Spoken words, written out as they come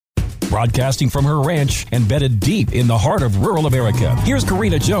Broadcasting from her ranch embedded deep in the heart of rural America, here's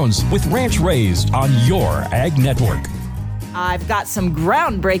Karina Jones with Ranch Raised on your Ag Network. I've got some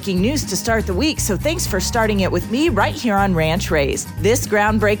groundbreaking news to start the week, so thanks for starting it with me right here on Ranch Raised. This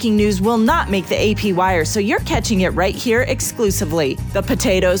groundbreaking news will not make the AP wire, so you're catching it right here exclusively. The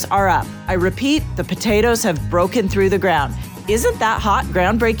potatoes are up. I repeat, the potatoes have broken through the ground. Isn't that hot,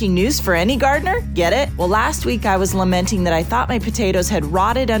 groundbreaking news for any gardener? Get it? Well, last week I was lamenting that I thought my potatoes had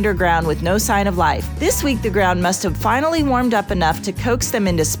rotted underground with no sign of life. This week the ground must have finally warmed up enough to coax them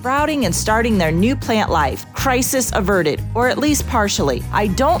into sprouting and starting their new plant life. Crisis averted, or at least partially. I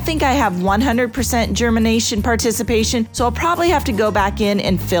don't think I have 100% germination participation, so I'll probably have to go back in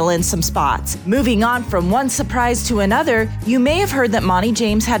and fill in some spots. Moving on from one surprise to another, you may have heard that Monty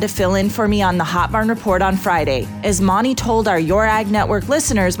James had to fill in for me on the Hot Barn Report on Friday. As Monty told our Your Ag Network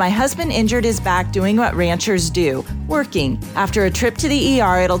listeners, my husband injured his back doing what ranchers do, working. After a trip to the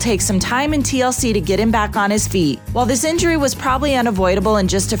ER, it'll take some time in TLC to get him back on his feet. While this injury was probably unavoidable and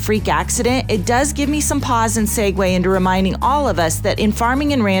just a freak accident, it does give me some pause and segue into reminding all of us that in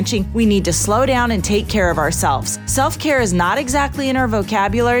farming and ranching, we need to slow down and take care of ourselves. Self-care is not exactly in our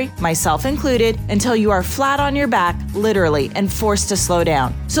vocabulary, myself included, until you are flat on your back, literally, and forced to slow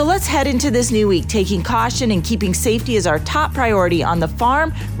down. So let's head into this new week, taking caution and keeping safety as our top priority on the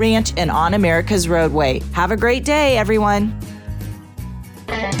farm, ranch, and on America's roadway. Have a great day, everyone.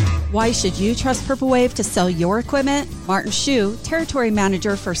 Why should you trust Purple Wave to sell your equipment? Martin Shue, Territory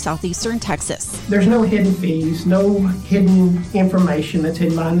Manager for Southeastern Texas. There's no hidden fees, no hidden information that's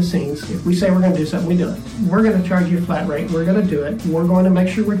hidden behind the scenes. If we say we're going to do something, we do it. We're going to charge you a flat rate. We're going to do it. We're going to make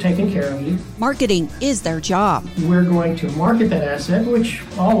sure we're taking care of you. Marketing is their job. We're going to market that asset, which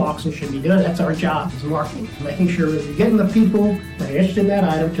all auctions should be doing. That's our job, is marketing. Making sure that we're getting the people that are interested in that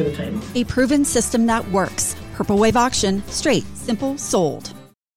item to the table. A proven system that works. Purple Wave Auction, straight, simple, sold.